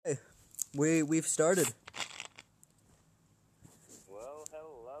We've started. Well,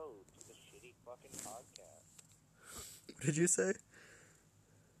 hello to the shitty fucking podcast. What did you say?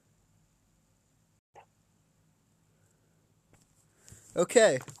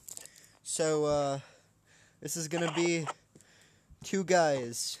 Okay. So this is gonna be two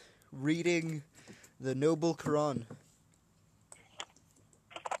guys reading the Noble Quran.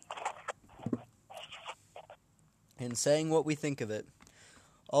 And saying what we think of it.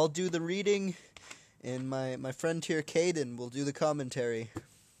 I'll do the reading, and my friend here, Caden, will do the commentary.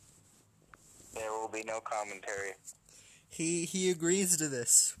 There will be no commentary. He agrees to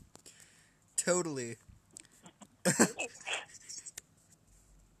this. Totally.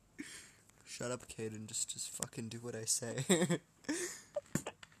 Shut up, Caden. Just fucking do what I say.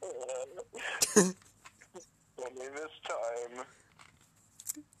 Only this time.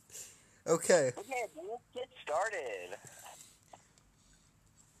 Okay. Okay, let's get started.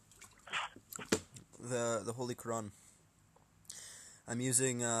 The Holy Quran. I'm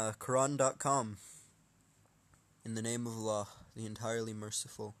using Quran.com. In the name of Allah, the entirely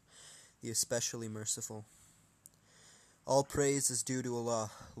merciful, the especially merciful. All praise is due to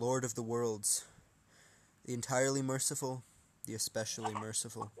Allah, Lord of the worlds, the entirely merciful, the especially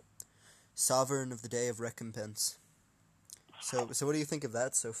merciful, sovereign of the day of recompense. So what do you think of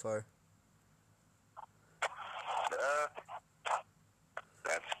that so far?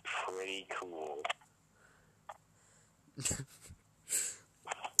 That's pretty cool.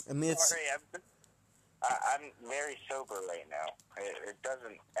 I mean, it's... Sorry, I'm very sober right now. It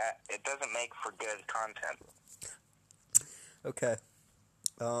doesn't make for good content. Okay.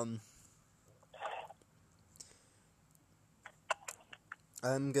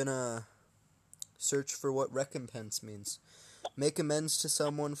 I'm gonna search for what recompense means. Make amends to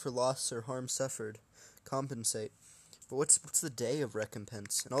someone for loss or harm suffered. Compensate. But what's the day of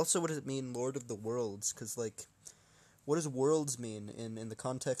recompense? And also, what does it mean, Lord of the Worlds? Because, like, what does worlds mean in the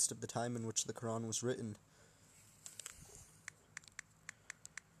context of the time in which the Quran was written?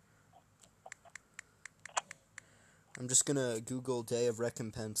 I'm just gonna Google day of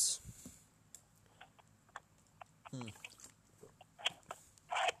recompense.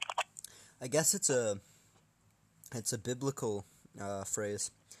 I guess it's a biblical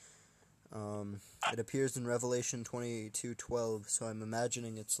phrase. It appears in Revelation 22:12, so I'm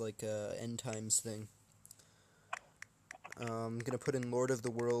imagining it's like a end times thing. I'm gonna put in Lord of the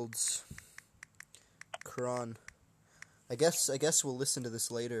Worlds Quran. I guess we'll listen to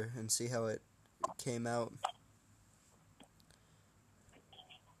this later and see how it came out.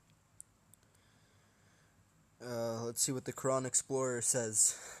 Let's see what the Quran Explorer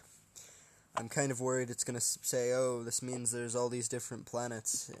says. I'm kind of worried it's going to say, oh, this means there's all these different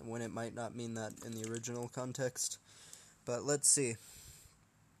planets, when it might not mean that in the original context. But let's see.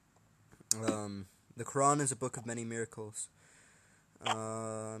 The Quran is a book of many miracles.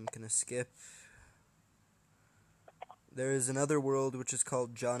 I'm going to skip. There is another world which is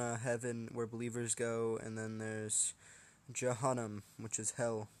called Jannah, heaven, where believers go, and then there's Jahannam, which is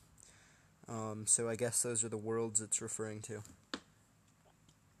hell. So I guess those are the worlds it's referring to.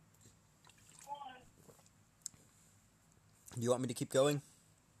 Do you want me to keep going?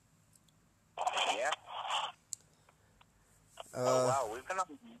 Yeah. We've been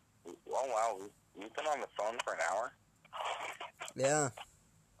on the phone for an hour. Yeah.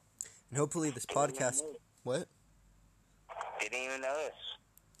 And hopefully this podcast... What? Didn't even notice.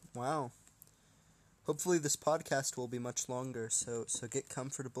 Wow. Hopefully this podcast will be much longer, so get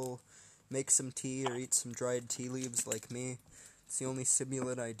comfortable, make some tea or eat some dried tea leaves like me. It's the only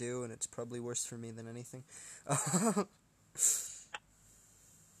stimulant I do, and it's probably worse for me than anything.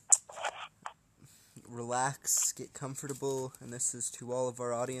 Relax, get comfortable, and this is to all of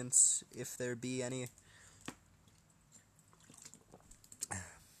our audience, if there be any.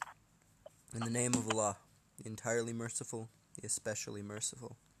 In the name of Allah, the entirely merciful, the especially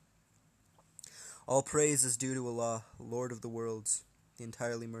merciful. All praise is due to Allah, Lord of the worlds, the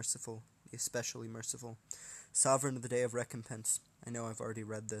entirely merciful, the especially merciful, sovereign of the day of recompense. I know I've already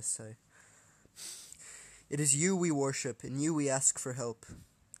read this. It is you we worship, and you we ask for help.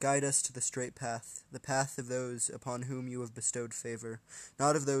 Guide us to the straight path, the path of those upon whom you have bestowed favor,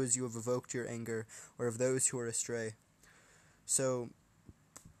 not of those you have evoked your anger, or of those who are astray. So,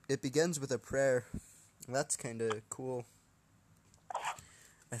 it begins with a prayer. That's kind of cool.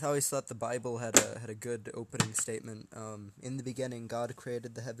 I always thought the Bible had a good opening statement. In the beginning, God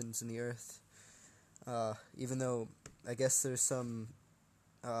created the heavens and the earth. Even though I guess there's some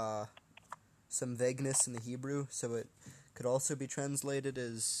vagueness in the Hebrew, so it could also be translated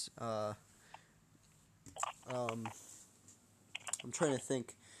as I'm trying to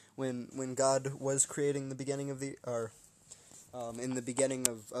think. when God was creating the beginning of the, or in the beginning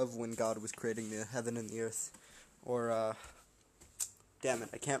of when God was creating the heaven and the earth, or damn it,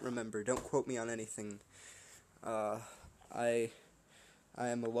 I can't remember. Don't quote me on anything. I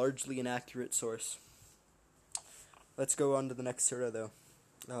am a largely inaccurate source. Let's go on to the next surah, though.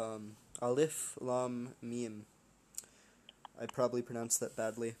 Alif Lam Mim. I probably pronounced that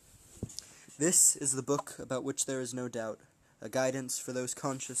badly. This is the book about which there is no doubt, a guidance for those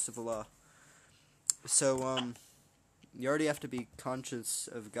conscious of Allah. So, you already have to be conscious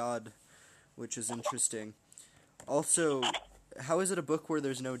of God, which is interesting. Also, how is it a book where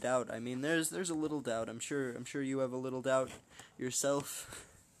there's no doubt? I mean, there's a little doubt. I'm sure you have a little doubt yourself,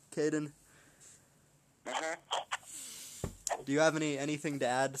 Caden. Do you have anything to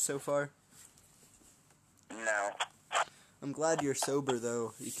add so far? No. I'm glad you're sober,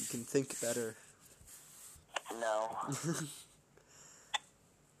 though. You can think better. No.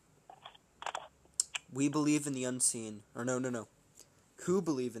 We believe in the unseen. Or no. Who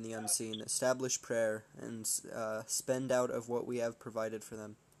believe in the unseen, establish prayer, and spend out of what we have provided for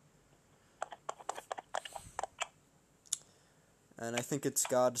them. And I think it's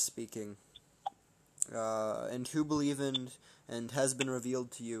God speaking. And who believe in and has been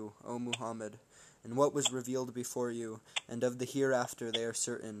revealed to you, O Muhammad, and what was revealed before you, and of the hereafter they are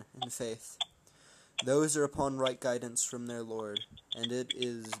certain, in faith. Those are upon right guidance from their Lord, and it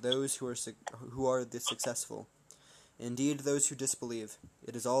is those who are the successful. Indeed, those who disbelieve,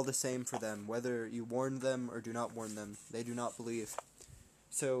 it is all the same for them, whether you warn them or do not warn them, they do not believe.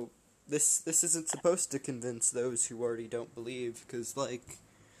 So, this isn't supposed to convince those who already don't believe, because,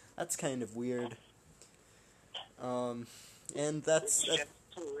 that's kind of weird. And that's just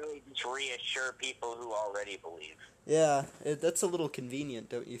to really just reassure people who already believe. Yeah, that's a little convenient,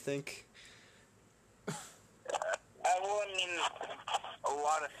 don't you think? Well, I mean, a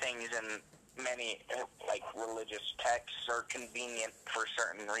lot of things in many, religious texts are convenient for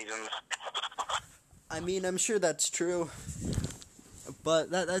certain reasons. I mean, I'm sure that's true,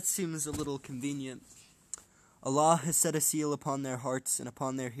 but that seems a little convenient. Allah has set a seal upon their hearts and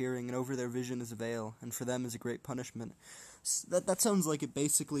upon their hearing, and over their vision is a veil, and for them is a great punishment. That sounds like it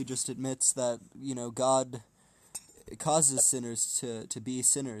basically just admits that, God causes sinners to be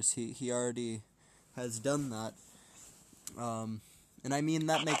sinners. He already has done that. And I mean,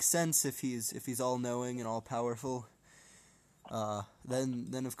 that makes sense if he's all-knowing and all-powerful.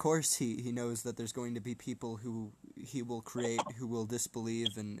 Then of course he knows that there's going to be people who he will create who will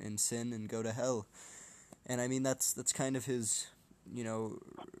disbelieve and sin and go to hell. And I mean, that's kind of his,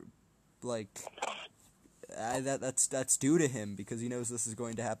 that's due to him, because he knows this is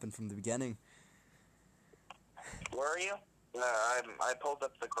going to happen from the beginning. Where are you? I pulled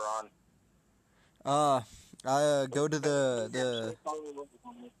up the Quran. Go to the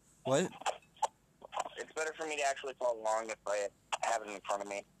what? It's better for me to actually follow along if I have it in front of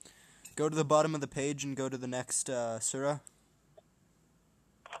me. Go to the bottom of the page and go to the next surah.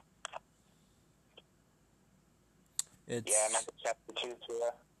 I'm at chapter 2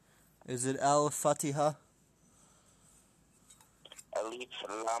 surah. Is it Al-Fatiha? Alif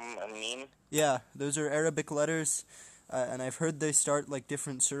Lam Mim. Yeah, those are Arabic letters, and I've heard they start like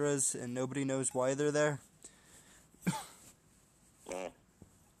different surahs, and nobody knows why they're there.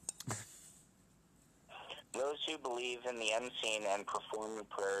 Those who believe in the unseen and perform the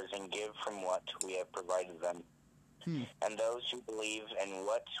prayers and give from what we have provided them. And those who believe in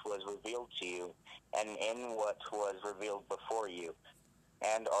what was revealed to you, and in what was revealed before you,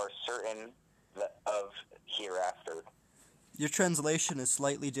 and are certain of hereafter. Your translation is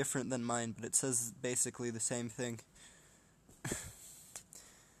slightly different than mine, but it says basically the same thing.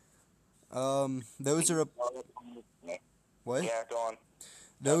 Those are what? Yeah, go on.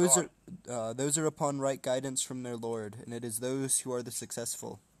 Those are upon right guidance from their Lord, and it is those who are the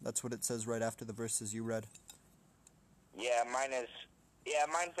successful. That's what it says right after the verses you read.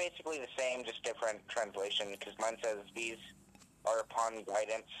 Mine's basically the same, just different translation, because mine says, these are upon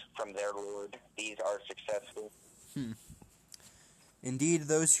guidance from their Lord, these are successful. Indeed,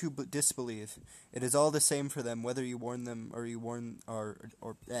 those who disbelieve, it is all the same for them, whether you warn them or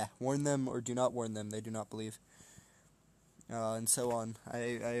warn them or do not warn them, they do not believe. And so on.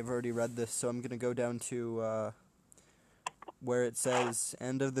 I have already read this, so I'm going to go down to where it says,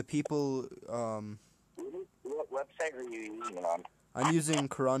 and of the people... What website are you using it on? I'm using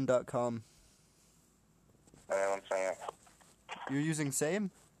Quran.com. One second. You're using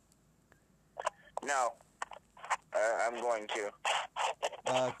same? No. I'm going to.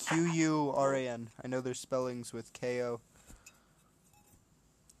 Quran. I know there's spellings with Ko.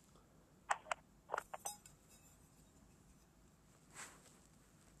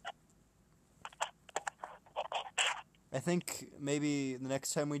 I think maybe the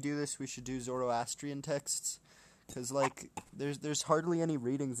next time we do this, we should do Zoroastrian texts, because like there's hardly any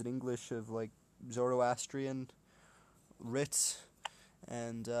readings in English of like Zoroastrian writs,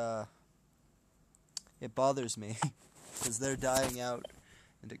 and it bothers me because they're dying out,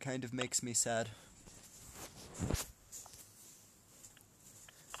 and it kind of makes me sad.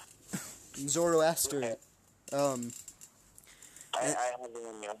 Zoroaster. I have the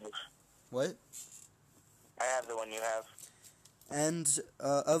one you have. What? I have the one you have. And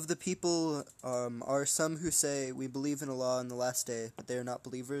of the people are some who say, we believe in Allah on the last day, but they are not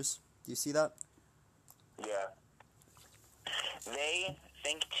believers. Do you see that? Yeah. They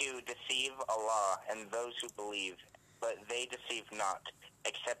think to deceive Allah and those who believe, but they deceive not,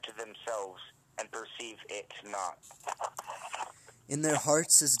 except themselves, and perceive it not. In their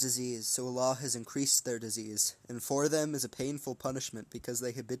hearts is disease, so Allah has increased their disease, and for them is a painful punishment because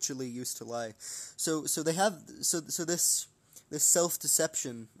they habitually used to lie. So this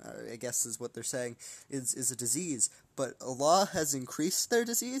self-deception, I guess is what they're saying, is a disease. But Allah has increased their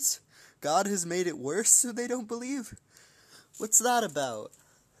disease? God has made it worse so they don't believe? What's that about?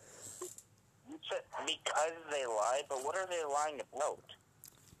 Because they lie, but what are they lying about?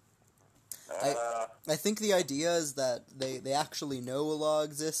 I think the idea is that they actually know Allah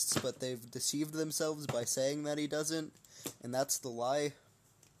exists, but they've deceived themselves by saying that He doesn't, and that's the lie.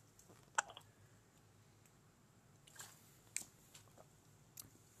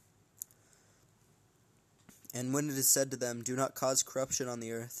 And when it is said to them, do not cause corruption on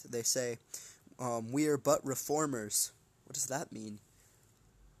the earth, they say, we are but reformers. What does that mean?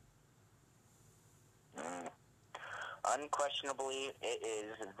 Unquestionably, it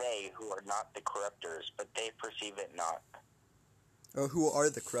is they who are not the corrupters, but they perceive it not. Or who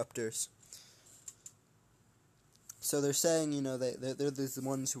are the corrupters? So they're saying, they're the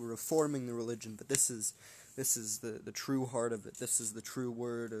ones who are reforming the religion, but this is the true heart of it. This is the true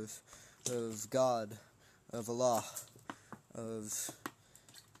word of God, of Allah, of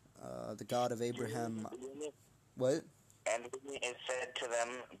the God of Abraham. What? And it is said to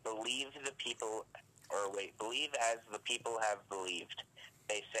them, believe as the people have believed.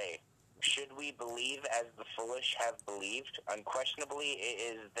 They say, should we believe as the foolish have believed? Unquestionably,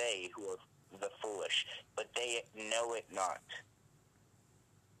 it is they who are the foolish, but they know it not.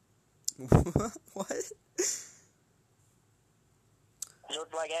 What? So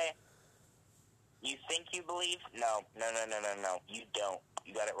it's like, hey, you think you believe? No. You don't.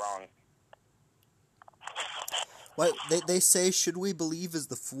 You got it wrong. What? They say, should we believe as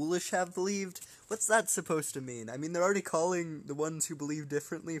the foolish have believed? What's that supposed to mean? I mean, they're already calling the ones who believe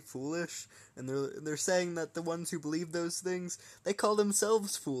differently foolish, and they're saying that the ones who believe those things, they call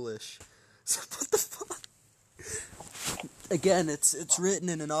themselves foolish. So what the fuck? Again, it's written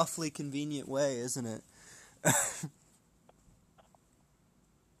in an awfully convenient way, isn't it?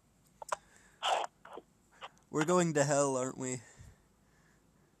 We're going to hell, aren't we?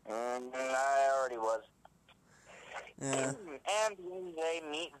 I already was. Yeah. And when they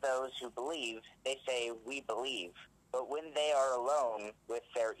meet those who believe, they say, we believe. But when they are alone with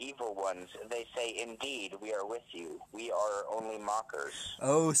their evil ones, they say, indeed, we are with you. We are only mockers.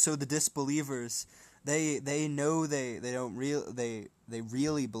 Oh, so the disbelievers, they know they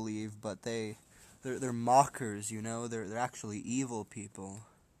really believe, but they're mockers, They're actually evil people.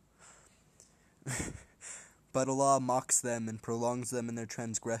 But Allah mocks them and prolongs them in their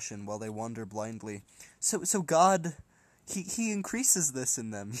transgression while they wander blindly. So God, He increases this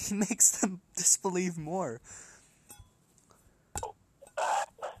in them. He makes them disbelieve more.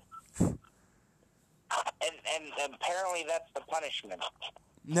 And apparently that's the punishment.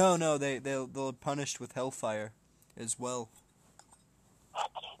 No, they'll be punished with hellfire as well.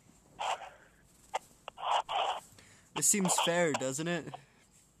 This seems fair, doesn't it?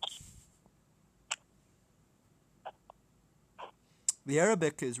 The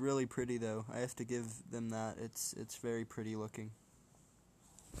Arabic is really pretty, though. I have to give them that. It's very pretty looking.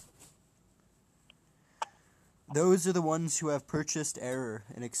 Those are the ones who have purchased error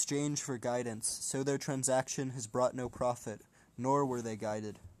in exchange for guidance, so their transaction has brought no profit, nor were they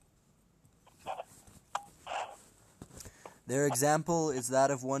guided. Their example is that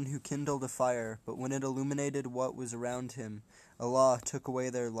of one who kindled a fire, but when it illuminated what was around him, Allah took away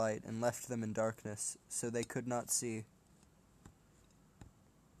their light and left them in darkness, so they could not see.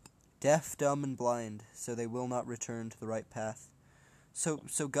 Deaf, dumb, and blind, so they will not return to the right path. So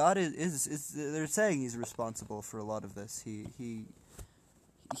God is they're saying He's responsible for a lot of this. He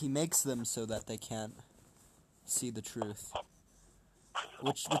makes them so that they can't see the truth.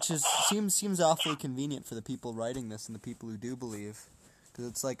 Which seems awfully convenient for the people writing this and the people who do believe. Because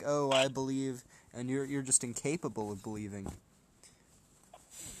it's like, oh, I believe and you're just incapable of believing.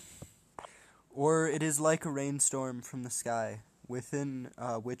 Or it is like a rainstorm from the sky, within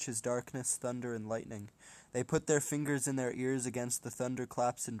which is darkness, thunder, and lightning. They put their fingers in their ears against the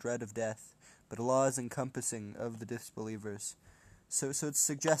thunderclaps in dread of death, but Allah is encompassing of the disbelievers. So it's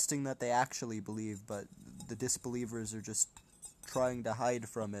suggesting that they actually believe, but the disbelievers are just trying to hide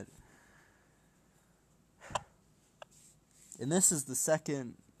from it. And this is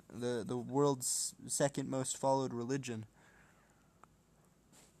the world's second most followed religion.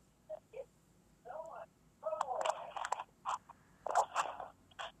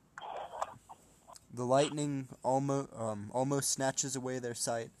 The lightning almost snatches away their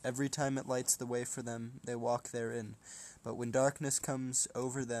sight. Every time it lights the way for them, they walk therein. But when darkness comes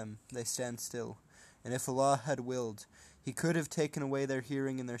over them, they stand still. And if Allah had willed, He could have taken away their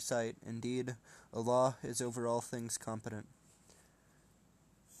hearing and their sight. Indeed, Allah is over all things competent.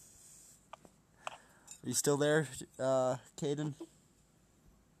 Are you still there, Caden?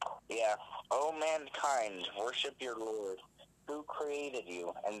 Yeah. O mankind, worship your Lord, who created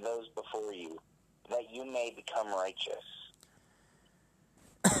you and those before you, that you may become righteous.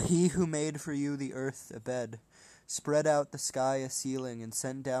 He who made for you the earth a bed, spread out the sky a ceiling, and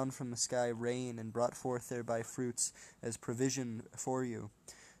sent down from the sky rain, and brought forth thereby fruits as provision for you.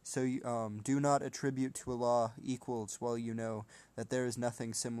 So do not attribute to Allah equals while you know that there is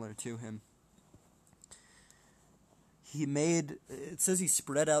nothing similar to Him. It says He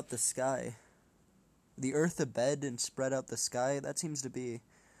spread out the sky. The earth a bed and spread out the sky, that seems to be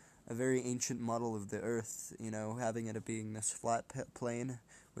a very ancient model of the earth, having it being this flat plane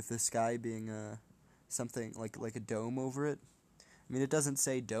with the sky being something like a dome over it. I mean, it doesn't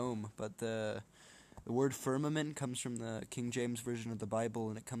say dome, but the word firmament comes from the King James Version of the Bible,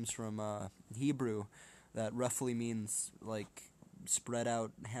 and it comes from Hebrew that roughly means like spread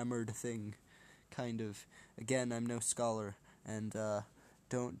out, hammered thing, kind of. Again, I'm no scholar, and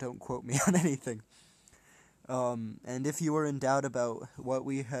don't quote me on anything. And if you are in doubt about what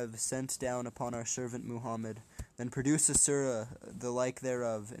we have sent down upon our servant Muhammad, then produce a surah, the like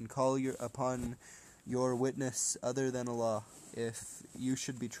thereof, and call upon your witness other than Allah, if you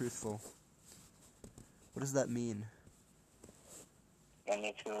should be truthful. What does that mean? And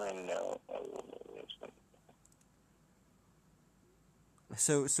if you are in doubt,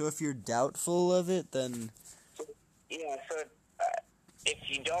 So if you're doubtful of it, then... Yeah, so if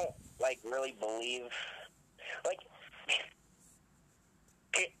you don't, really believe...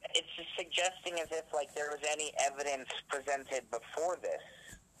 it's just suggesting as if, there was any evidence presented before this.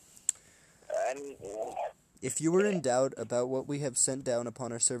 If you were in doubt about what we have sent down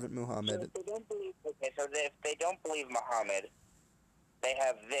upon our servant Muhammad... So if they don't believe Muhammad, they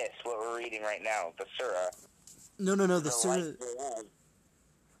have this, what we're reading right now, the surah. No, the surah...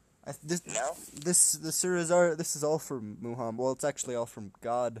 No? The surahs this is all from Muhammad. Well, it's actually all from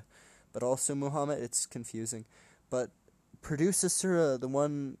God, but also Muhammad. It's confusing. But produce a surah, the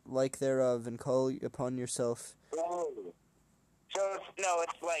one like thereof, and call upon yourself. Oh. So,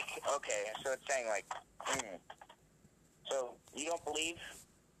 okay, so it's saying, So, you don't believe?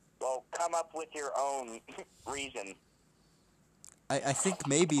 Well, come up with your own reason. I think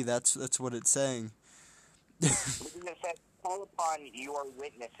maybe that's what it's saying. Because it says, call upon your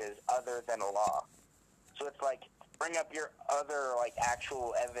witnesses other than Allah. So it's bring up your other,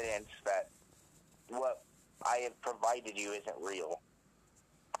 actual evidence that what I have provided you isn't real.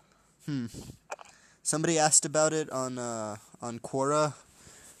 Somebody asked about it on Quora,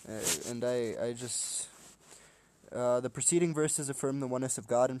 and I just... the preceding verses affirm the oneness of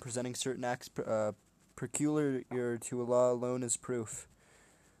God in presenting certain acts peculiar to Allah alone as proof.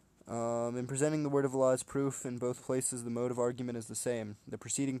 In presenting the word of Allah as proof in both places, the mode of argument is the same. The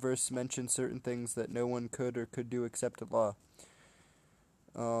preceding verse mentions certain things that no one could or could do except Allah.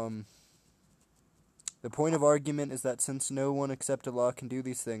 The point of argument is that since no one except Allah can do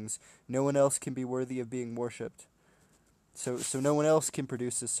these things, no one else can be worthy of being worshipped. So no one else can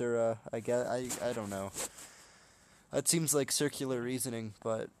produce a surah. I don't know. That seems like circular reasoning,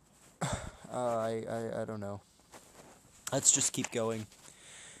 but I don't know. Let's just keep going.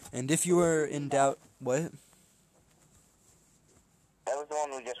 And if you are in doubt... What? That was the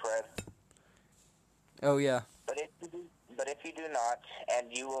one we just read. Oh, yeah. But if you do not,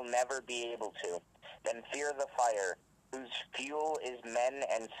 and you will never be able to, then fear the fire, whose fuel is men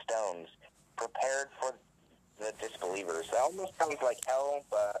and stones, prepared for the disbelievers. That almost sounds like hell,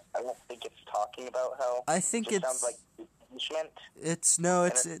 but I don't think it's talking about hell. I think it sounds like punishment. It's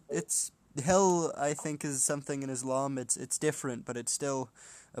hell, I think, is something in Islam. It's different, but it's still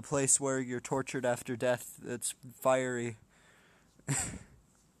a place where you're tortured after death. It's fiery.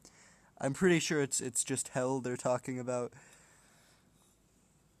 I'm pretty sure it's just hell they're talking about.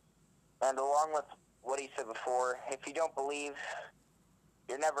 And along with what he said before, if you don't believe,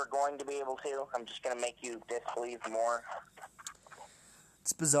 you're never going to be able to. I'm just going to make you disbelieve more.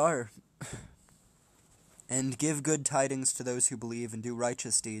 It's bizarre. And give good tidings to those who believe and do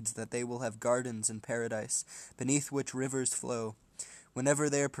righteous deeds, that they will have gardens in paradise, beneath which rivers flow. Whenever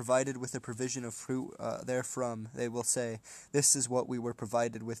they are provided with a provision of fruit therefrom, they will say, "This is what we were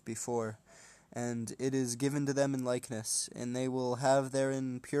provided with before." And it is given to them in likeness, and they will have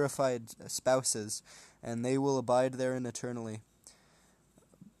therein purified spouses, and they will abide therein eternally.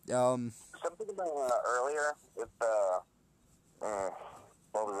 Something about earlier with what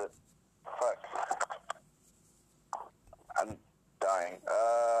was it? Fuck. I'm dying.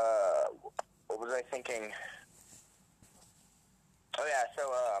 What was I thinking? Oh yeah, so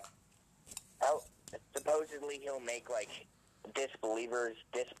supposedly he'll make like disbelievers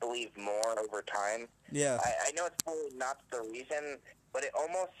disbelieve more over time. Yeah. I know it's probably not the reason, but it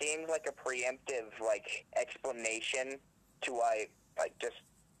almost seems like a preemptive like explanation to why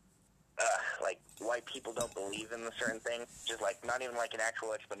why people don't believe in a certain thing. Just like not even like an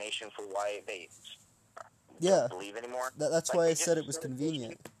actual explanation for why they don't believe anymore. That's like, why I said it was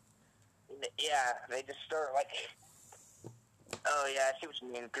convenient. Yeah, they just start like, oh yeah, I see what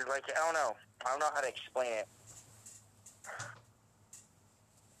you mean. Cause like I don't know how to explain it.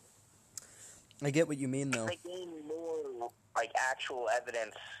 I get what you mean though. They gain more like actual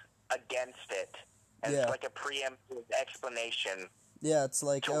evidence against it, and it's like a preemptive explanation. Yeah, it's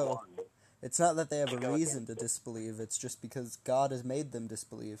like it's not that they have a reason to disbelieve. It's just because God has made them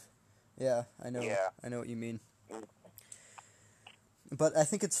disbelieve. Yeah, I know. Yeah. I know what you mean. But I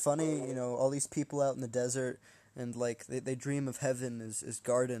think it's funny, all these people out in the desert, and like they dream of heaven as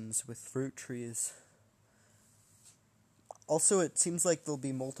gardens with fruit trees. Also, it seems like there'll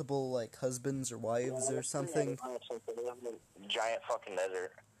be multiple like husbands or wives or something. Giant fucking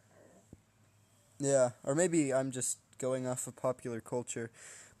desert. Yeah, or maybe I'm just going off of popular culture,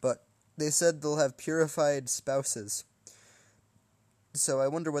 but they said they'll have purified spouses. So I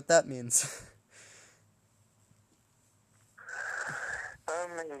wonder what that means.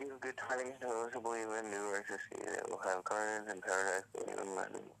 And give good tidings to those who believe in new righteousness. They will have gardens in paradise,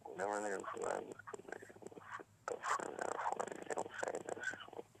 whenever they are provided with provision of fruit therefore, they will say, "This is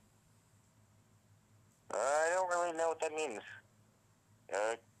what." I don't really know what that means.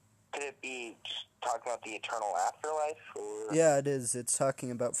 Could it be just talking about the eternal afterlife? Or? Yeah, it is. It's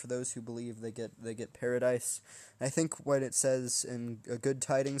talking about for those who believe they get paradise. I think what it says in good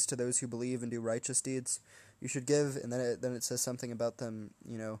tidings to those who believe and do righteous deeds, you should give, and then it says something about them,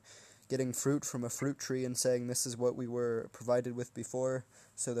 getting fruit from a fruit tree and saying this is what we were provided with before.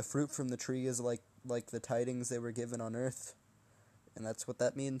 So the fruit from the tree is like the tidings they were given on earth, and that's what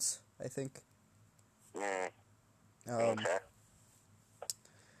that means, I think. Okay.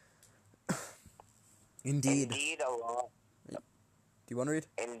 Indeed, Allah. Do you want to read?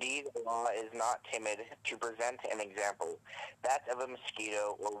 Indeed, Allah is not timid to present an example, that of a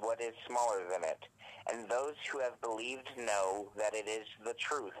mosquito or what is smaller than it. And those who have believed know that it is the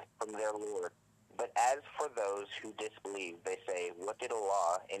truth from their Lord. But as for those who disbelieve, they say, what did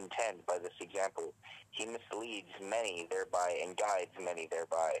Allah intend by this example? He misleads many thereby and guides many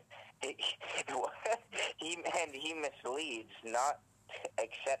thereby. He misleads not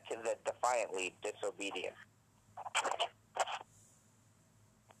except the defiantly disobedient.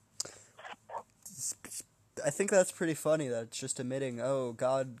 I think that's pretty funny that it's just admitting,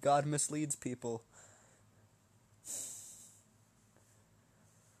 God misleads people.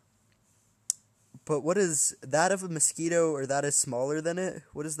 But what is that of a mosquito or that is smaller than it?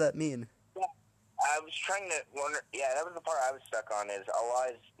 What does that mean? Yeah, I was trying to wonder, that was the part I was stuck on, is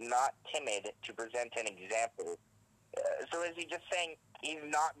Allah is not timid to present an example. So is he just saying he's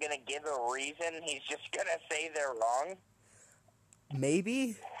not going to give a reason? He's just going to say they're wrong?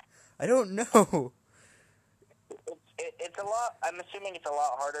 Maybe? I don't know. It's a lot, I'm assuming it's a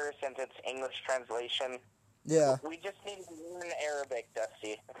lot harder since it's English translation. Yeah. We just need to learn Arabic,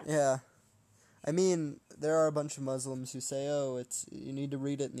 Dusty. Yeah. I mean, there are a bunch of Muslims who say, you need to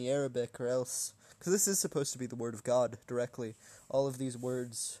read it in the Arabic or else... Because this is supposed to be the word of God, directly. All of these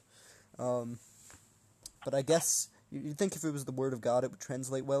words. But I guess, you'd think if it was the word of God, it would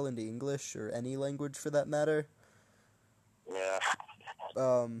translate well into English, or any language for that matter. Yeah.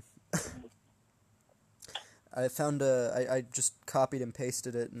 I found I just copied and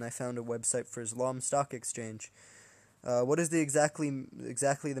pasted it, and I found a website for Islam Stock Exchange. What is exactly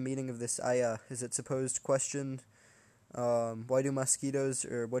the meaning of this ayah? Is it supposed question? Why do mosquitoes,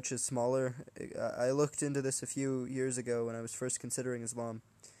 or which is smaller? I looked into this a few years ago when I was first considering Islam.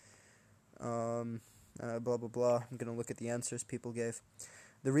 Blah blah blah. I'm gonna look at the answers people gave.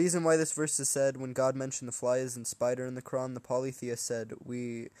 The reason why this verse is said, when God mentioned the flies and spider in the Quran, the polytheists said,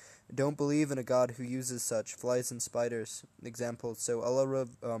 we don't believe in a God who uses such, flies and spiders, examples. So Allah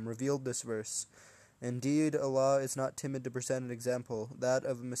revealed this verse. Indeed, Allah is not timid to present an example, that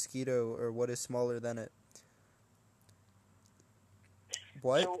of a mosquito or what is smaller than it.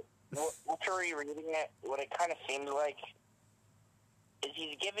 What? So, after rereading it, what it kind of seems like is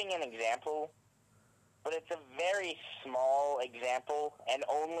he's giving an example, but it's a very small example, and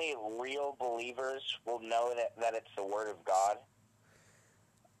only real believers will know that it's the Word of God.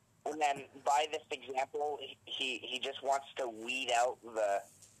 And then, by this example, he just wants to weed out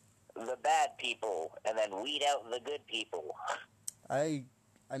the bad people, and then weed out the good people. I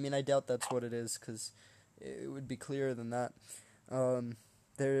mean, I doubt that's what it is, because it would be clearer than that.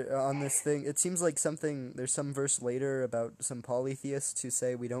 There on this thing, it seems like there's some verse later about some polytheists who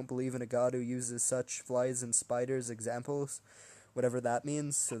say we don't believe in a God who uses such flies and spiders examples, whatever that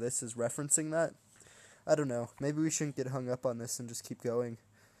means, so this is referencing that. I don't know, maybe we shouldn't get hung up on this and just keep going.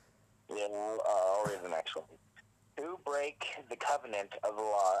 Yeah, I'll read the next one. Who break the covenant of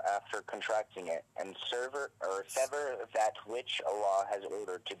Allah after contracting it, and sever that which Allah has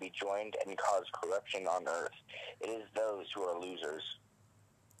ordered to be joined and cause corruption on earth? It is those who are losers.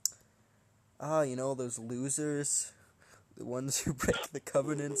 You know, those losers, the ones who break the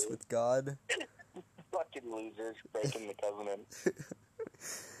covenants with God. Fucking losers breaking the covenant.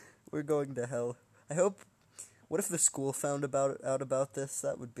 We're going to hell. I hope. What if the school found out about this?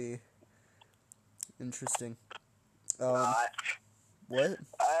 That would be interesting. What?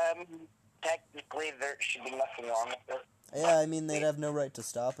 Technically, there should be nothing wrong with it. Yeah, I mean, they'd have no right to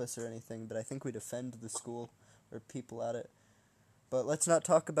stop us or anything, but I think we'd offend the school or people at it. But let's not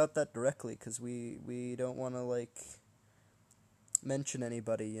talk about that directly, because we don't want to, like, mention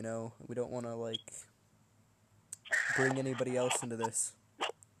anybody, you know? We don't want to, like, bring anybody else into this.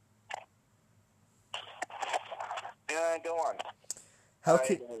 Go on.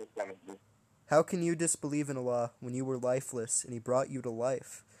 How can you disbelieve in Allah when you were lifeless and He brought you to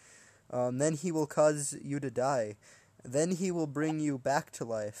life? Then He will cause you to die. Then He will bring you back to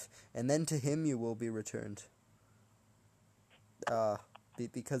life, and then to Him you will be returned.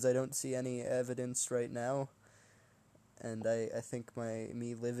 Because I don't see any evidence right now, and I think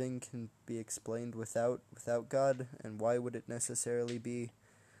me living can be explained without God, and why would it necessarily be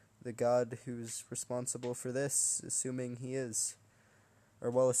the God who's responsible for this, assuming He is? Or,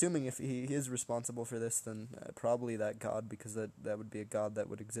 well, assuming if he is responsible for this, then probably that God, because that would be a God that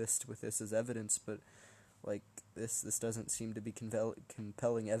would exist with this as evidence, but, like, this doesn't seem to be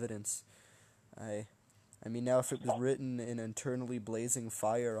compelling evidence. I mean, now if it was written in eternally blazing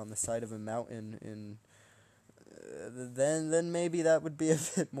fire on the side of a mountain, then maybe that would be a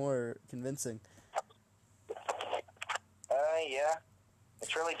bit more convincing. Yeah.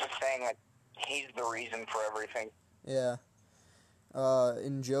 It's really just saying that He's the reason for everything. Yeah.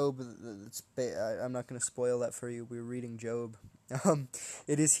 In Job, I'm not going to spoil that for you. We're reading Job.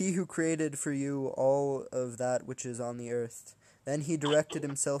 It is He who created for you all of that which is on the earth. Then He directed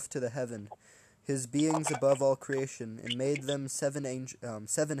Himself to the heaven, His beings above all creation, and made them 7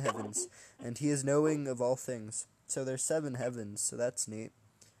 heavens, and He is knowing of all things. So there's 7 heavens, so that's neat.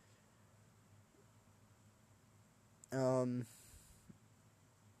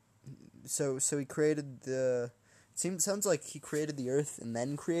 So He created sounds like He created the earth and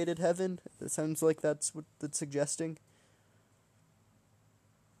then created heaven. It sounds like that's what that's suggesting.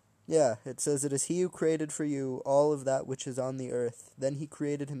 Yeah, it says, it is He who created for you all of that which is on the earth. Then He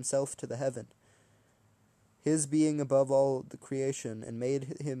created Himself to the heaven, His being above all the creation, and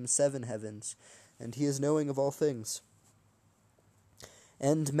made Him 7 heavens, and He is knowing of all things.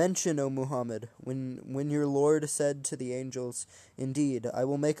 And mention, O Muhammad, when your Lord said to the angels, Indeed, I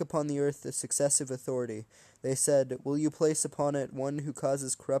will make upon the earth a successive authority. They said, Will you place upon it one who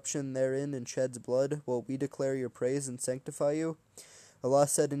causes corruption therein and sheds blood, while we declare your praise and sanctify you? Allah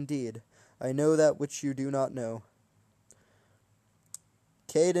said, Indeed, I know that which you do not know.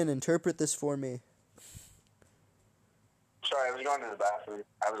 Caden, interpret this for me. Sorry, I was going to the bathroom.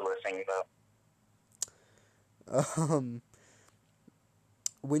 I was listening, though.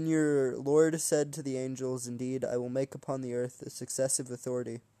 When your Lord said to the angels, Indeed, I will make upon the earth a successive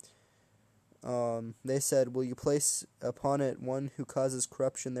authority. They said, Will you place upon it one who causes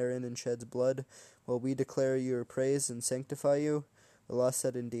corruption therein and sheds blood, while we declare your praise and sanctify you? Allah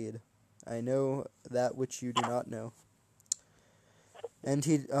said, Indeed, I know that which you do not know. And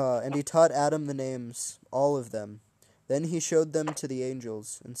he taught Adam the names, all of them. Then He showed them to the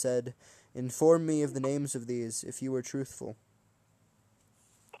angels, and said, Inform me of the names of these, if you are truthful.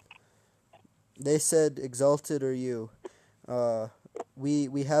 They said, "Exalted are you.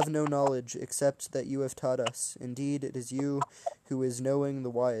 We have no knowledge except that you have taught us. Indeed, it is you who is knowing the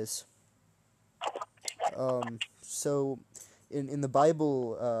wise." So, in the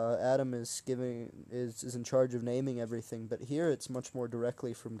Bible, Adam is in charge of naming everything, but here it's much more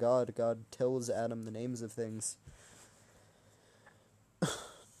directly from God. God tells Adam the names of things.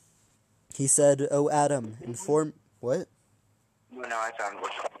 He said, "O Adam, inform..." What? No, I found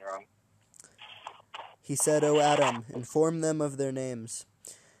which one you're on. He said, "O Adam, inform them of their names."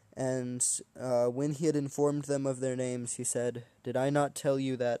 And when he had informed them of their names, he said, "Did I not tell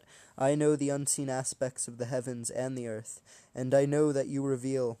you that I know the unseen aspects of the heavens and the earth, and I know that you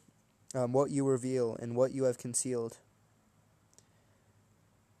reveal what you reveal and what you have concealed?"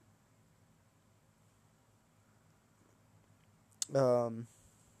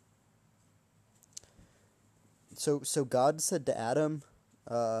 So God said to Adam,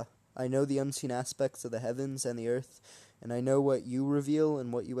 "I know the unseen aspects of the heavens and the earth, and I know what you reveal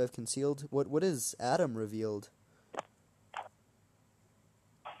and what you have concealed." What is Adam revealed?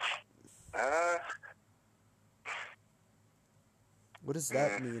 What does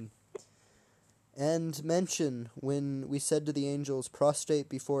that mean? And mention when we said to the angels, "Prostrate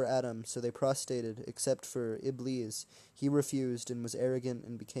before Adam," so they prostrated, except for Iblis. He refused and was arrogant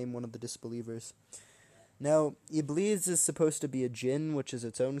and became one of the disbelievers. Now, Iblis is supposed to be a jinn, which is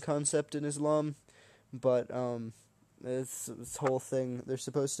its own concept in Islam, but this whole thing, they're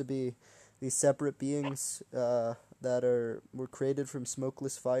supposed to be these separate beings that were created from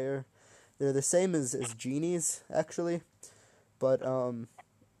smokeless fire. They're the same as genies, actually, but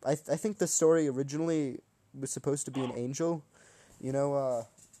I think the story originally was supposed to be an angel, you know,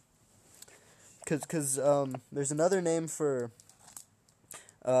 because there's another name for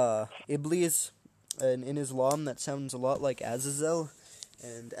Iblis in Islam that sounds a lot like Azazel,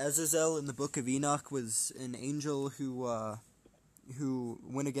 and Azazel in the Book of Enoch was an angel who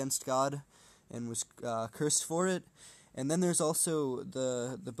went against God and was cursed for it. And then there's also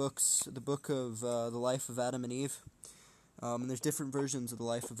the book of the life of Adam and Eve. And there's different versions of the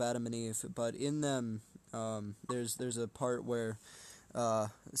life of Adam and Eve, but in them, there's a part where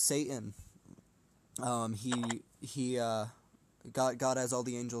Satan, God has all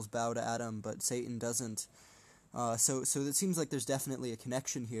the angels bow to Adam, but Satan doesn't. So it seems like there's definitely a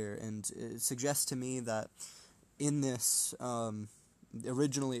connection here, and it suggests to me that in this,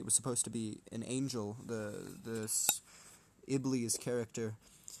 originally it was supposed to be an angel, this Iblis character,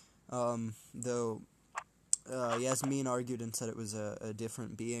 though. Yasmin argued and said it was a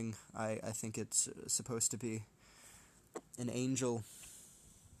different being. I think it's supposed to be an angel.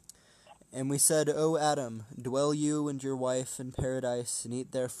 And we said, "O Adam, dwell you and your wife in paradise, and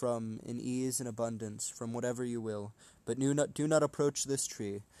eat therefrom in ease and abundance, from whatever you will. But do not approach this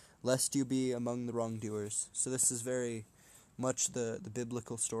tree, lest you be among the wrongdoers." So this is very much the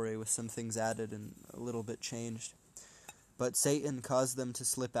biblical story, with some things added and a little bit changed. But Satan caused them to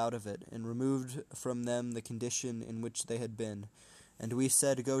slip out of it, and removed from them the condition in which they had been. And we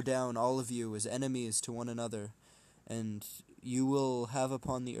said, "Go down, all of you, as enemies to one another, and you will have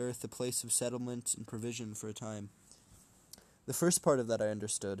upon the earth a place of settlement and provision for a time." The first part of that I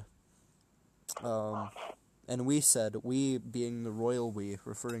understood. And we said, we being the royal we,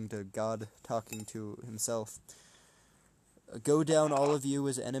 referring to God talking to himself, "Go down, all of you,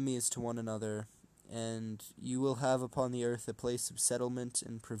 as enemies to one another, and you will have upon the earth a place of settlement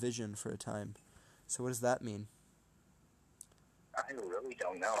and provision for a time." So what does that mean? I really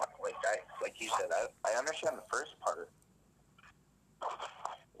don't know. Like you said, I understand the first part.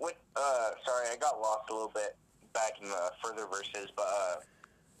 Sorry, I got lost a little bit back in the further verses, but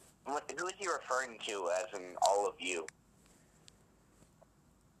who is he referring to as in all of you?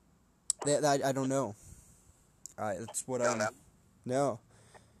 I don't know. That's what Don't know? No.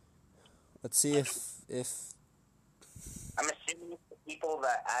 Let's see if I'm assuming the people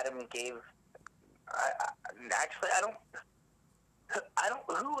that Adam gave. Actually, I don't.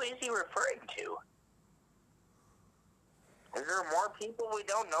 Who is he referring to? Is there more people we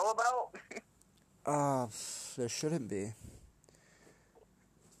don't know about? There shouldn't be.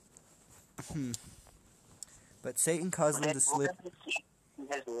 But Satan caused them to slip.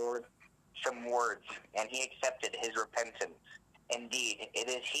 His Lord some words, and he accepted his repentance. Indeed, it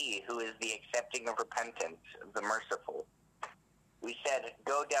is he who is the accepting of repentance, the merciful. We said,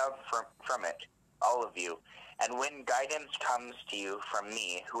 "Go down from it, all of you, and when guidance comes to you from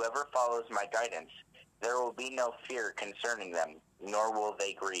me, whoever follows my guidance, there will be no fear concerning them, nor will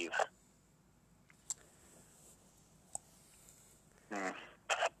they grieve."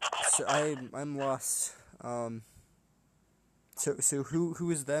 So I'm lost. So who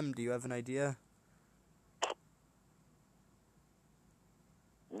is them? Do you have an idea?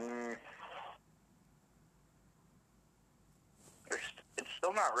 Mm, it's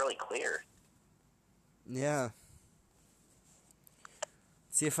still not really clear. Yeah.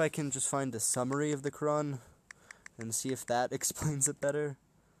 See if I can just find a summary of the Quran and see if that explains it better.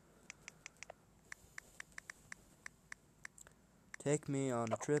 Take me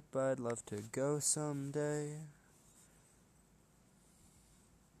on a trip I'd love to go someday.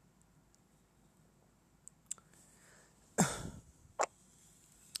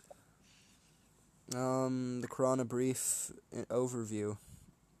 The Quran, a brief overview.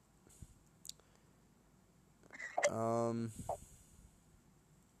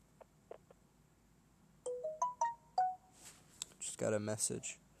 Just got a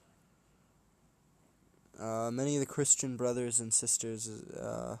message. Many of the Christian brothers and sisters,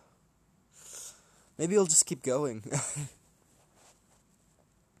 maybe I'll just keep going. It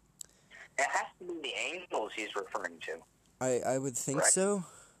has to be the angels he's referring to. I would think Correct? so.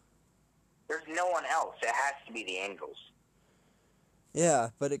 There's no one else. It has to be the angels.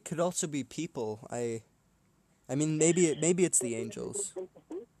 Yeah, but it could also be people. I mean, maybe it's the angels. We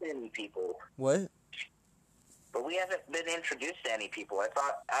haven't been introduced to any people. What? But we haven't been introduced to any people. I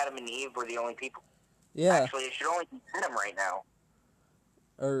thought Adam and Eve were the only people. Yeah. Actually, it should only be Adam right now.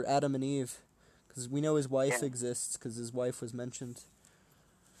 Or Adam and Eve, because we know his wife exists, because his wife was mentioned.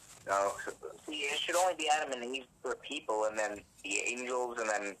 No, see, it should only be Adam and Eve for people, and then the angels, and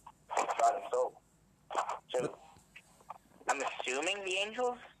then God himself. So, I'm assuming the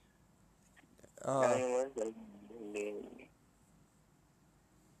angels?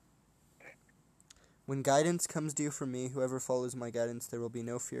 When guidance comes due from me, whoever follows my guidance, there will be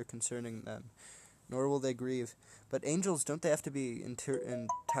no fear concerning them, nor will they grieve. But angels, don't they have to be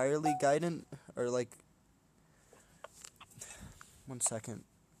entirely guidant? Or like... One second.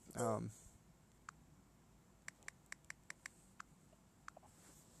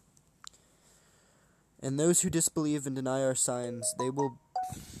 And those who disbelieve and deny our signs, they will...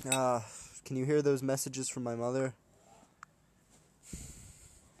 can you hear those messages from my mother?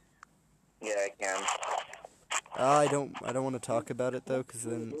 Yeah, I can. I don't want to talk about it, though, because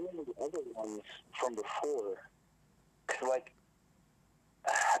then... The other ones from before, cause like,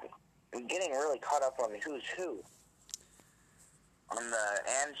 I'm getting really caught up on who's who.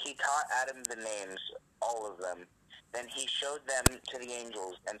 And he taught Adam the names, all of them. Then he showed them to the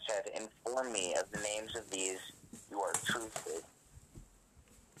angels and said, "Inform me of the names of these you are truthful."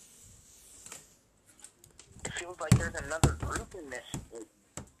 It feels like there's another group in this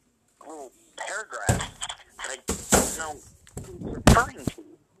little paragraph that I don't know who he's referring to.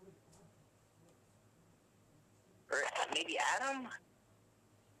 Or maybe Adam?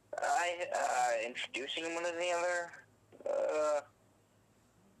 Introducing one to the other?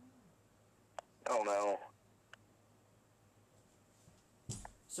 I don't know.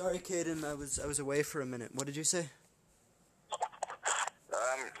 Sorry, Caden, I was away for a minute. What did you say?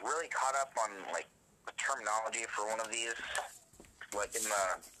 I'm really caught up on, like, the terminology for one of these. Like,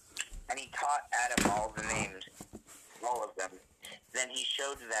 and he taught Adam all the names, all of them. Then he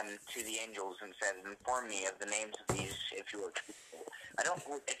showed them to the angels and said, "Inform me of the names of these if you are truthful."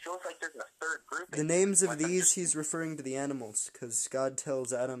 It feels like there's a third group. The names of these, he's referring to the animals, because God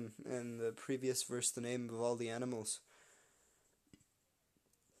tells Adam in the previous verse the name of all the animals.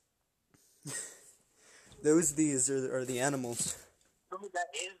 These are the animals.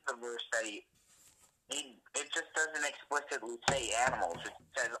 That is the verse that it just doesn't explicitly say animals. It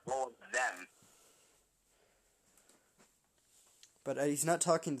says all of them. But he's not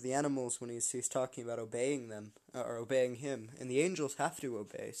talking to the animals when he's talking about obeying them, or obeying him. And the angels have to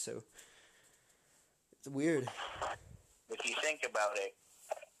obey, so... It's weird. If you think about it,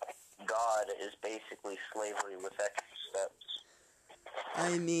 God is basically slavery with extra steps.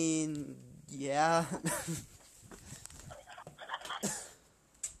 I mean, yeah.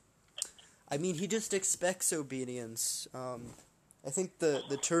 I mean, he just expects obedience. I think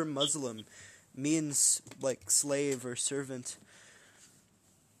the term Muslim means, like, slave or servant.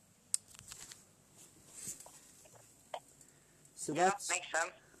 So Yeah, that's... makes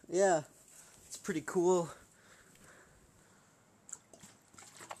sense. Yeah, it's pretty cool.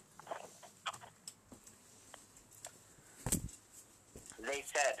 They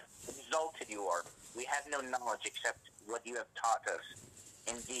said, "Exalted you are. We have no knowledge except what you have taught us.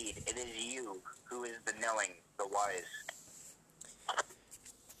 Indeed, it is you who is the knowing, the wise."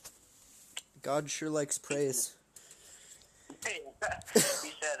 God sure likes praise.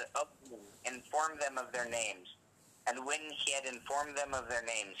 He said, "Inform them of their names." And when he had informed them of their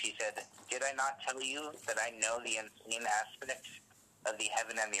names, he said, "Did I not tell you that I know the unseen aspects of the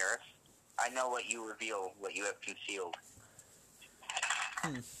heaven and the earth? I know what you reveal, what you have concealed."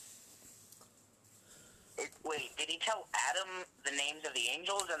 Wait, did he tell Adam the names of the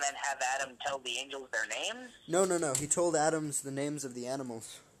angels and then have Adam tell the angels their names? No. He told Adam the names of the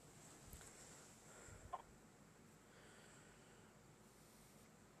animals.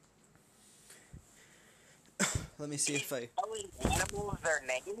 Let me see if I... telling animals their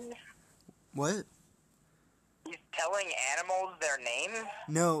names? What? He's telling animals their names?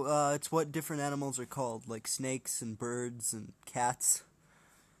 No, it's what different animals are called, like snakes and birds and cats.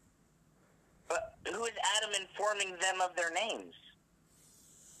 But who is Adam informing them of their names?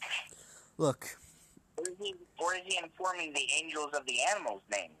 Look. Or is he informing the angels of the animals'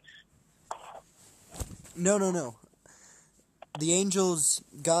 names? No. The angels,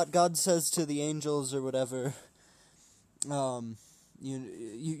 God says to the angels or whatever,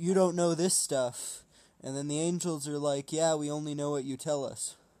 you don't know this stuff. And then the angels are like, yeah, we only know what you tell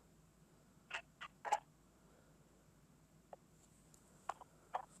us.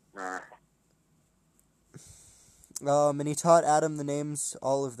 And he taught Adam the names,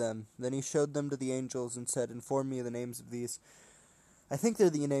 all of them. Then he showed them to the angels and said, inform me of the names of these. I think they're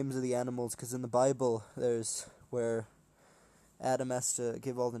the names of the animals, because in the Bible, there's where Adam has to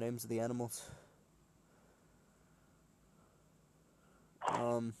give all the names of the animals.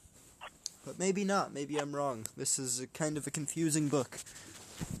 But maybe not. Maybe I'm wrong. This is kind of a confusing book.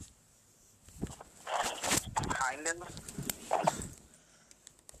 Kind of?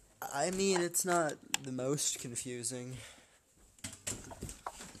 I mean, it's not the most confusing.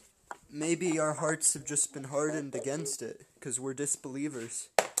 Maybe our hearts have just been hardened against it, because we're disbelievers.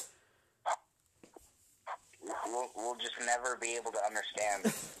 We'll just never be able to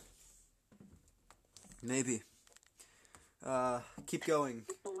understand. Maybe. Keep going.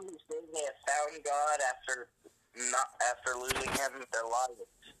 People who say they have found God after losing Him, they're liars.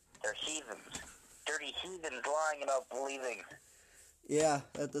 They're heathens. Dirty heathens lying about believing. Yeah,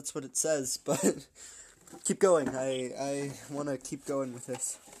 that's what it says, but keep going. I want to keep going with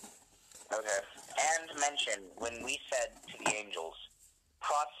this. Okay. And mention, when we said to the angels,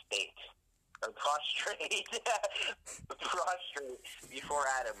 prostrate before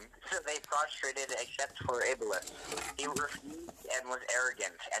Adam, so they prostrated except for Iblis. He refused and was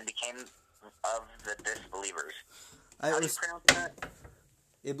arrogant and became of the disbelievers. How do you pronounce that?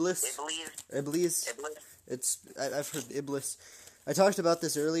 Iblis? Iblis? I've heard Iblis. I talked about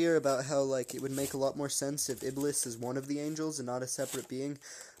this earlier, about how, like, it would make a lot more sense if Iblis is one of the angels and not a separate being.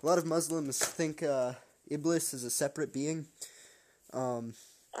 A lot of Muslims think Iblis is a separate being.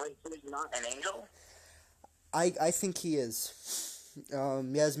 Wait, so he's not an angel? I think he is.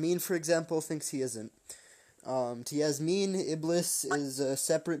 Yasmin, for example, thinks he isn't. To Yasmin, Iblis is a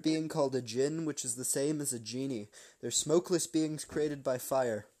separate being called a jinn, which is the same as a genie. They're smokeless beings created by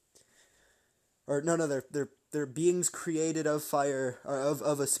fire. Or, no, they're beings created of fire, or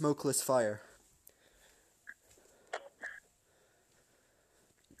of a smokeless fire.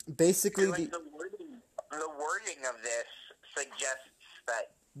 Basically, the wording of this suggests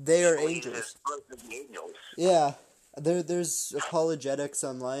that they are angels. The angels. Yeah, there's apologetics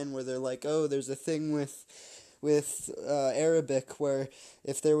online where they're like, oh, there's a thing with Arabic where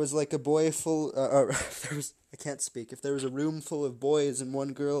if there was like a boy full, if there was a room full of boys and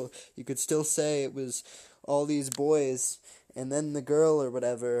one girl, you could still say it was all these boys and then the girl or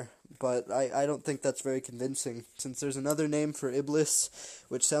whatever. But I don't think that's very convincing, since there's another name for Iblis,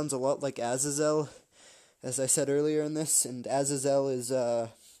 which sounds a lot like Azazel, as I said earlier in this, and Azazel is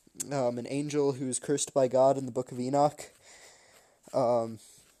an angel who's cursed by God in the Book of Enoch. And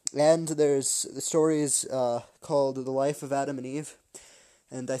there's the stories called The Life of Adam and Eve,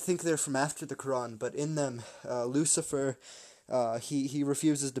 and I think they're from after the Quran, but in them, Lucifer, he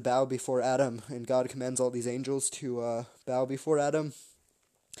refuses to bow before Adam, and God commands all these angels to bow before Adam.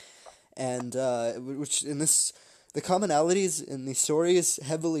 And which in this, the commonalities in these stories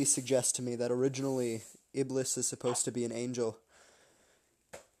heavily suggest to me that originally Iblis is supposed to be an angel.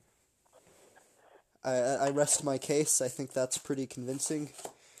 I rest my case. I think that's pretty convincing.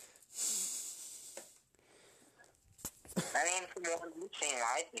 I mean, from what you've seen,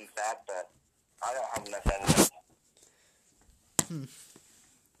 I think that, but I don't have enough evidence.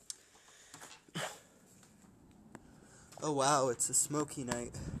 Oh wow, it's a smoky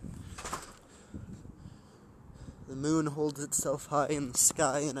night. The moon holds itself high in the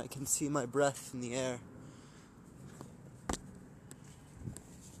sky, and I can see my breath in the air.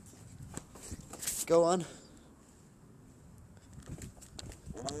 Go on.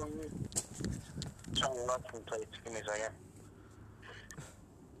 Turn up some plates. Give me a second.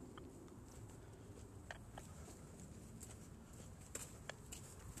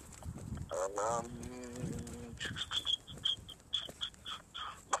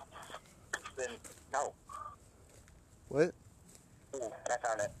 No. What? Ooh, I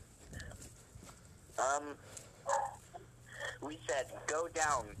found it. We said, go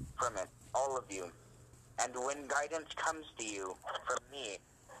down from it, all of you. And when guidance comes to you from me,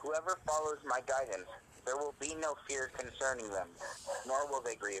 whoever follows my guidance, there will be no fear concerning them, nor will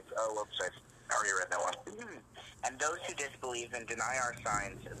they grieve. Oh, whoops, I already read that one. And those who disbelieve and deny our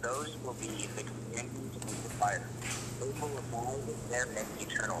signs, those will be the companions of the fire. They will abide in their midst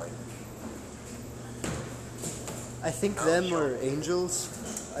eternally. I think them are angels.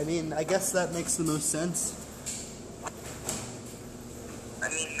 I mean, I guess that makes the most sense. I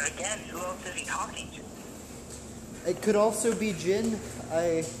mean, again, who else is he talking to? It could also be jinn.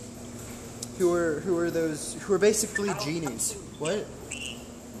 Who are basically genies. What?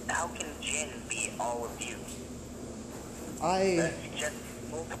 How can jinn be all of you? That's just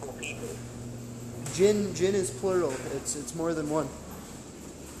multiple people. Jinn is plural. It's more than one.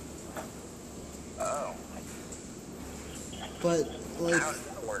 Oh. But like, how does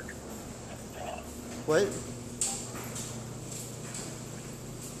that work? What?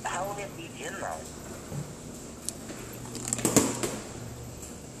 How would it be jinn though?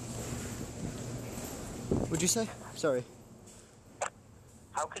 What'd you say? Sorry.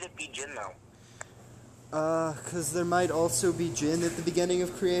 How could it be jinn though? 'Cause there might also be jinn at the beginning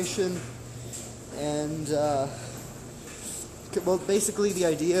of creation, and well, basically the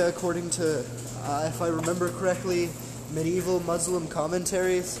idea, according to, if I remember correctly, medieval Muslim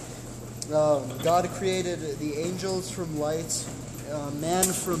commentaries, God created the angels from light, man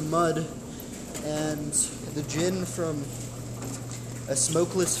from mud, and the jinn from a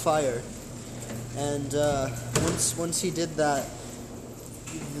smokeless fire. And once he did that,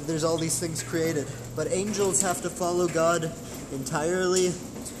 there's all these things created. But angels have to follow God entirely.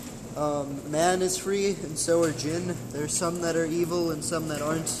 Man is free, and so are jinn. There's some that are evil and some that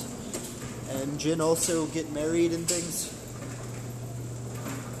aren't. And jinn also get married and things.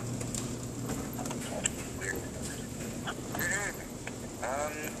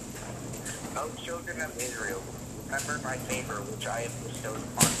 O children of Israel, remember my favor which I have bestowed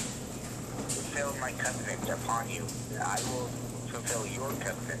upon you. Fulfill my covenant upon you, and I will fulfill your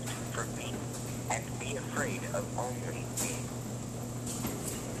covenant for me, and be afraid of only me.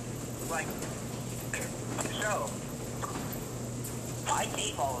 Like, so, I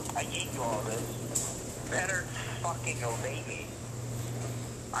gave you all this. Better fucking obey me.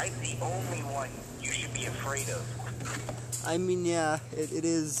 I'm the only one you should be afraid of. I mean, yeah, it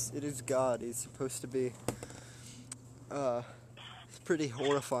is God. He's supposed to be, it's pretty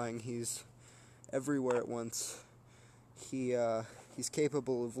horrifying. He's everywhere at once. He's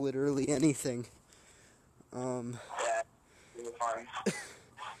capable of literally anything. Yeah, you're fine.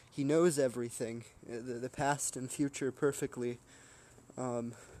 He knows everything, the past and future perfectly.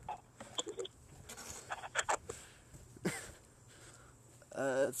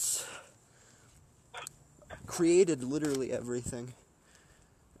 It's created literally everything.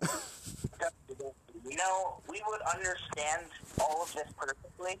 You know, we would understand all of this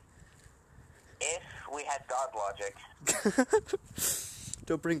perfectly if we had God logic.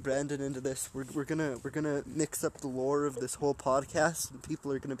 Don't bring Brandon into this. We're gonna mix up the lore of this whole podcast, and people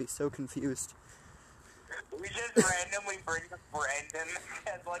are gonna be so confused. We just randomly bring up Brandon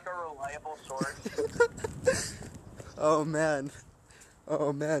as like a reliable source. Oh man,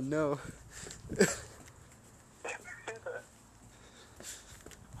 no.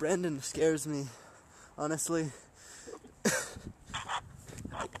 Brandon scares me, honestly.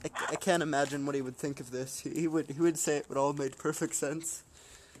 I can't imagine what he would think of this. He would say it would all make perfect sense.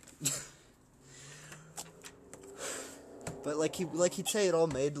 But he'd say it all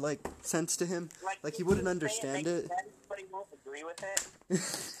made sense to him. Like he wouldn't understand it. Sense, but he won't agree with it.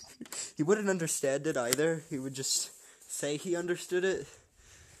 He wouldn't understand it either. He would just say he understood it.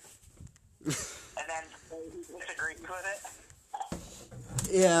 And then he disagrees with it.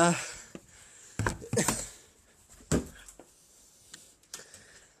 Yeah.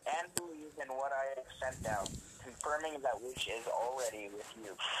 And believe in what I have sent down, confirming that which is already with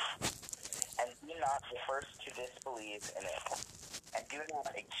you. And be not the first to disbelieve in it. And do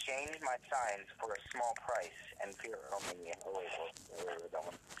not exchange my signs for a small price, and fear only.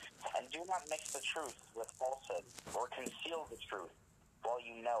 And do not mix the truth with falsehood, or conceal the truth while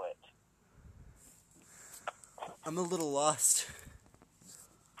you know it. I'm a little lost.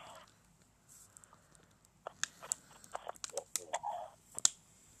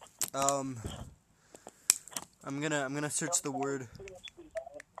 I'm gonna search the word.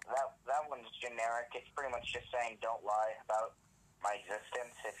 That one's generic. It's pretty much just saying don't lie about my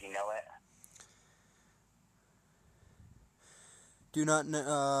existence if you know it. Do not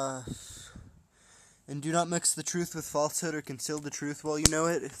And do not mix the truth with falsehood or conceal the truth while you know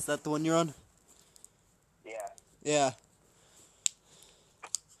it. Is that the one you're on? Yeah. Yeah.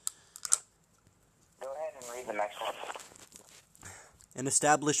 Go ahead and read the next one. And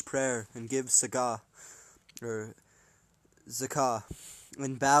establish prayer, and give zakah,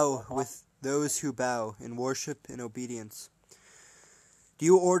 and bow with those who bow, in worship and obedience. Do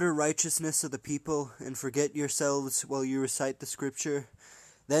you order righteousness of the people, and forget yourselves while you recite the scripture?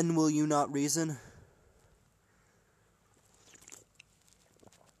 Then will you not reason?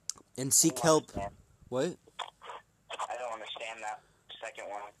 And seek help. What? I don't understand that second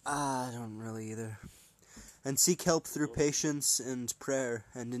one. I don't really either. And seek help through patience and prayer,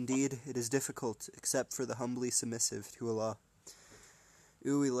 and indeed it is difficult, except for the humbly submissive to Allah.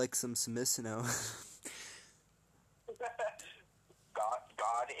 Ooh, we like some submissive now.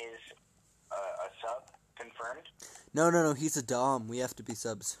 God is a sub, confirmed? No, he's a dom. We have to be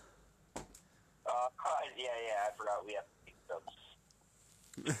subs. Yeah, I forgot we have to be subs.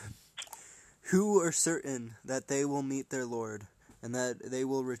 Who are certain that they will meet their Lord, and that they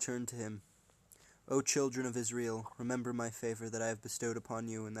will return to him. O children of Israel, remember my favor that I have bestowed upon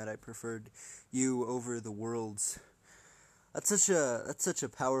you, and that I preferred you over the worlds. That's such a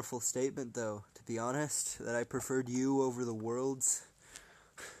powerful statement, though, to be honest, that I preferred you over the worlds.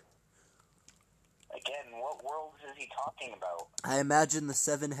 Again, what worlds is he talking about? I imagine the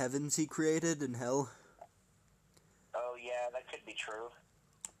 7 heavens he created in hell. Oh, yeah, that could be true.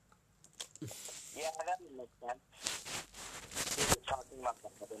 Yeah, that would make sense. He was talking about the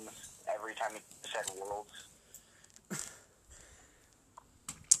heavens every time he said worlds.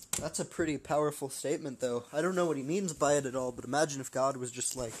 That's a pretty powerful statement, though. I don't know what he means by it at all, but imagine if God was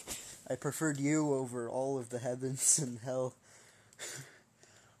just like, I preferred you over all of the heavens and hell.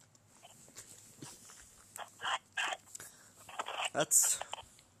 That's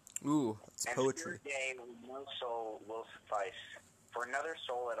poetry. And day no soul will suffice. For another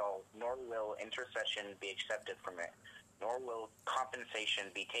soul at all, nor will intercession be accepted from it, nor will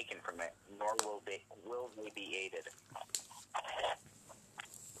compensation be taken from it, nor will they be aided.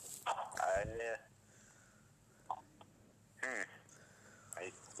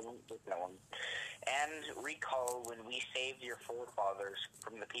 I don't get that one. And recall when we saved your forefathers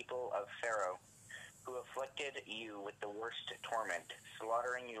from the people of Pharaoh, who afflicted you with the worst torment,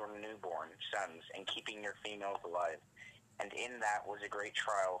 slaughtering your newborn sons and keeping your females alive. And in that was a great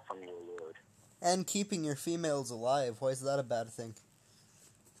trial from your Lord. And keeping your females alive, why is that a bad thing?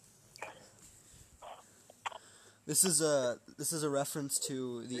 This is a reference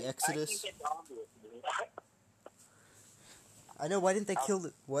to the Exodus. I think it's obvious. I know, why didn't they kill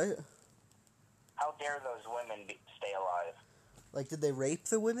the... What? How dare those women stay alive? Like, did they rape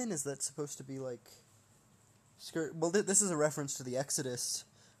the women? Is that supposed to be, like... Well, this is a reference to the Exodus,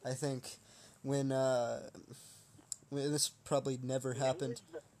 I think, when this probably never happened.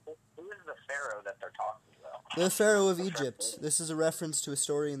 Who is the Pharaoh that they're talking about? The Pharaoh of Egypt. This is a reference to a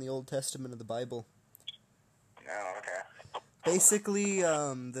story in the Old Testament of the Bible. Oh, okay. Basically,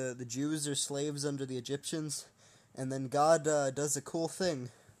 the Jews are slaves under the Egyptians, and then God does a cool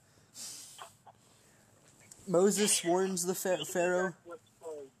thing. Moses warns the Pharaoh.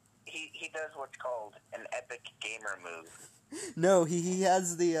 He does what's called an epic gamer move. No, he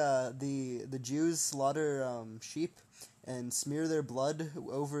has the Jews slaughter sheep and smear their blood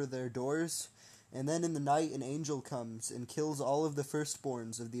over their doors, and then in the night an angel comes and kills all of the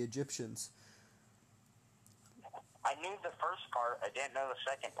firstborns of the Egyptians. I knew the first part, I didn't know the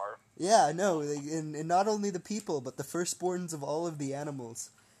second part. Yeah, no, and not only the people, but the firstborns of all of the animals.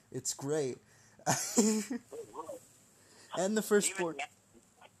 It's great. And the firstborn...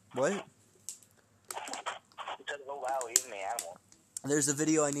 What? Oh wow, even the animal. There's a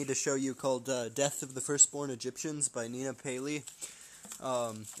video I need to show you called Death of the Firstborn Egyptians by Nina Paley.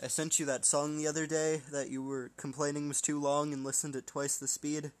 I sent you that song the other day that you were complaining was too long and listened at twice the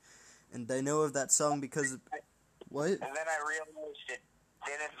speed. And I know of that song because... What? And then I realized it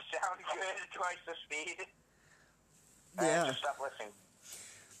didn't sound good at twice the speed. Yeah. I just stopped listening.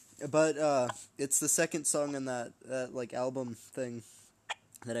 But it's the second song on that like album thing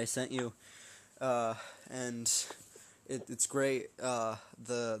that I sent you. And it's great.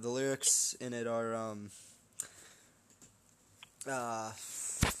 The lyrics in it are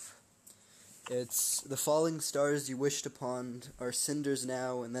it's the falling stars you wished upon are cinders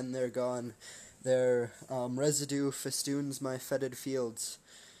now, and then they're gone. Their residue festoons my fetid fields.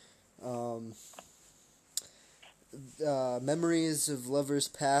 Memories of lovers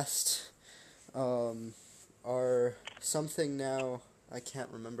past are something now. I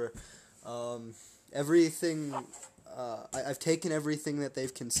can't remember. Everything I've taken everything that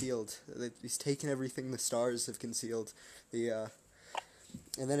they've concealed. He's taken everything the stars have concealed.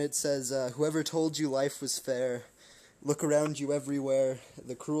 And then it says, whoever told you life was fair, look around you everywhere.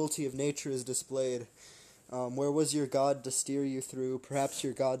 The cruelty of nature is displayed. Where was your God to steer you through? Perhaps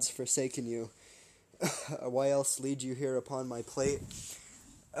your God's forsaken you. Why else lead you here upon my plate?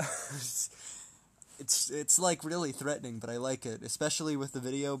 It's like really threatening, but I like it, especially with the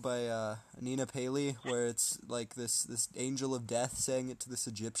video by Nina Paley, where it's like this angel of death saying it to this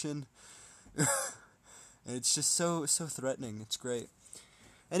Egyptian. And it's just so threatening. It's great.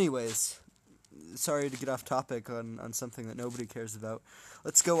 Anyways, sorry to get off topic on something that nobody cares about.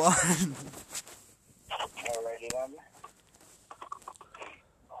 Let's go on. Alrighty then.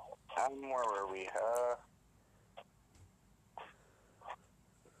 Where were we?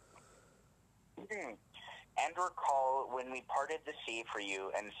 And recall when we parted the sea for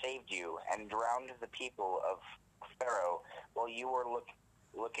you and saved you and drowned the people of Pharaoh while you were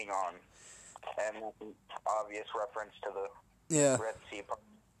looking on. And obvious reference to the Red Sea.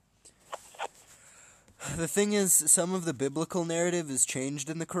 The thing is, some of the biblical narrative is changed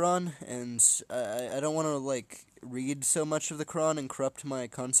in the Quran, and I don't want to read so much of the Quran and corrupt my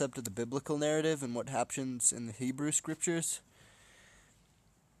concept of the biblical narrative and what happens in the Hebrew scriptures.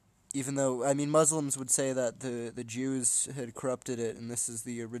 Even though, Muslims would say that the Jews had corrupted it, and this is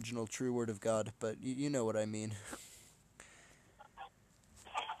the original true word of God, but you know what I mean.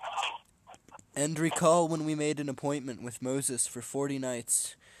 And recall when we made an appointment with Moses for 40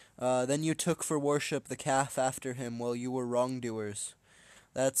 nights. Then you took for worship the calf after him while you were wrongdoers.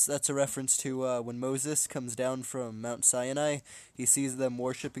 That's a reference to when Moses comes down from Mount Sinai, he sees them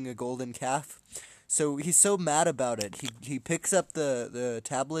worshipping a golden calf. So he's so mad about it. He picks up the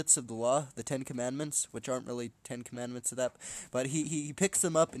tablets of the law, the 10 Commandments, which aren't really 10 Commandments of that, but he picks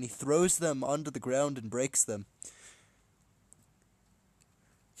them up and he throws them onto the ground and breaks them.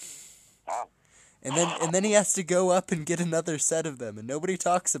 And then he has to go up and get another set of them, and nobody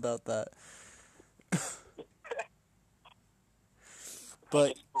talks about that.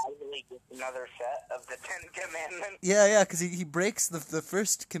 But finally get another set of the 10 Commandments. Yeah, because he breaks the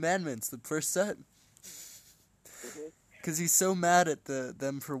first commandments, the first set. Because he's so mad at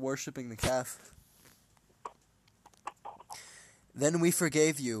them for worshipping the calf. Then we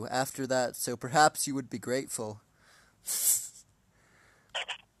forgave you after that, so perhaps you would be grateful.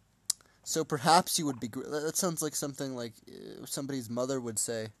 So perhaps you would be... That sounds like something like somebody's mother would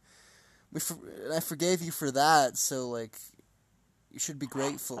say. I forgave you for that, so, you should be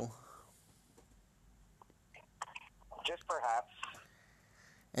grateful. Just perhaps.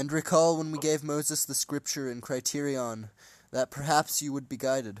 And recall when we gave Moses the scripture and criterion, that perhaps you would be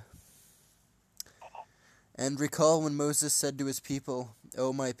guided. And recall when Moses said to his people,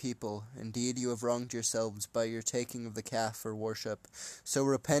 O my people, indeed you have wronged yourselves by your taking of the calf for worship. So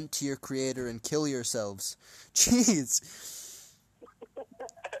repent to your Creator and kill yourselves. Jeez!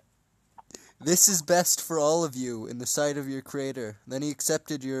 This is best for all of you in the sight of your Creator. Then he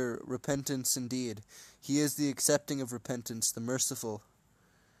accepted your repentance indeed. He is the accepting of repentance, the merciful.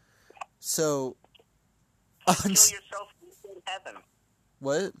 So... Kill yourself and you'll go to heaven.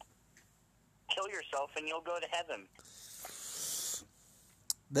 What? Kill yourself and you'll go to heaven.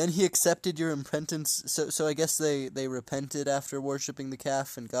 Then he accepted your repentance. So I guess they repented after worshipping the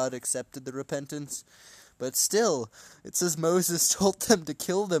calf, and God accepted the repentance. But still, it says Moses told them to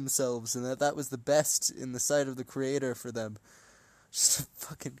kill themselves, and that was the best in the sight of the Creator for them. Just to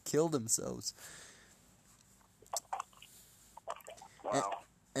fucking kill themselves. Wow.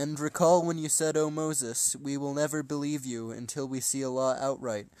 And recall when you said, O Moses, we will never believe you until we see Allah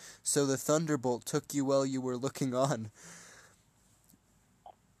outright. So the thunderbolt took you while you were looking on.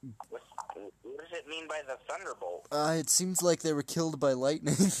 What does it mean by the thunderbolt? It seems like they were killed by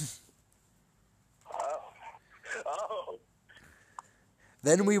lightning. Oh.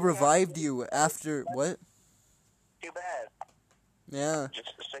 Then we revived you after... What? Too bad. Yeah. Just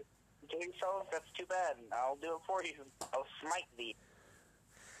say to yourself, that's too bad. I'll do it for you. I'll smite thee.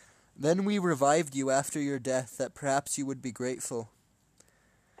 Then we revived you after your death, that perhaps you would be grateful.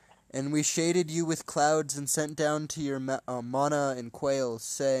 And we shaded you with clouds and sent down to your manna and quails,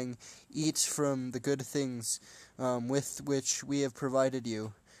 saying, Eat from the good things with which we have provided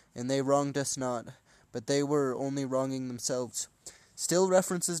you. And they wronged us not, but they were only wronging themselves. Still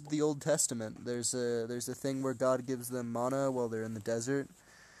references to the Old Testament. There's a thing where God gives them manna while they're in the desert,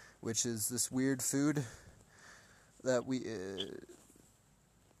 which is this weird food that we...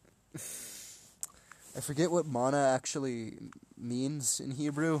 I forget what manna actually means in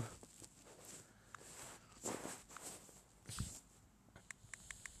Hebrew.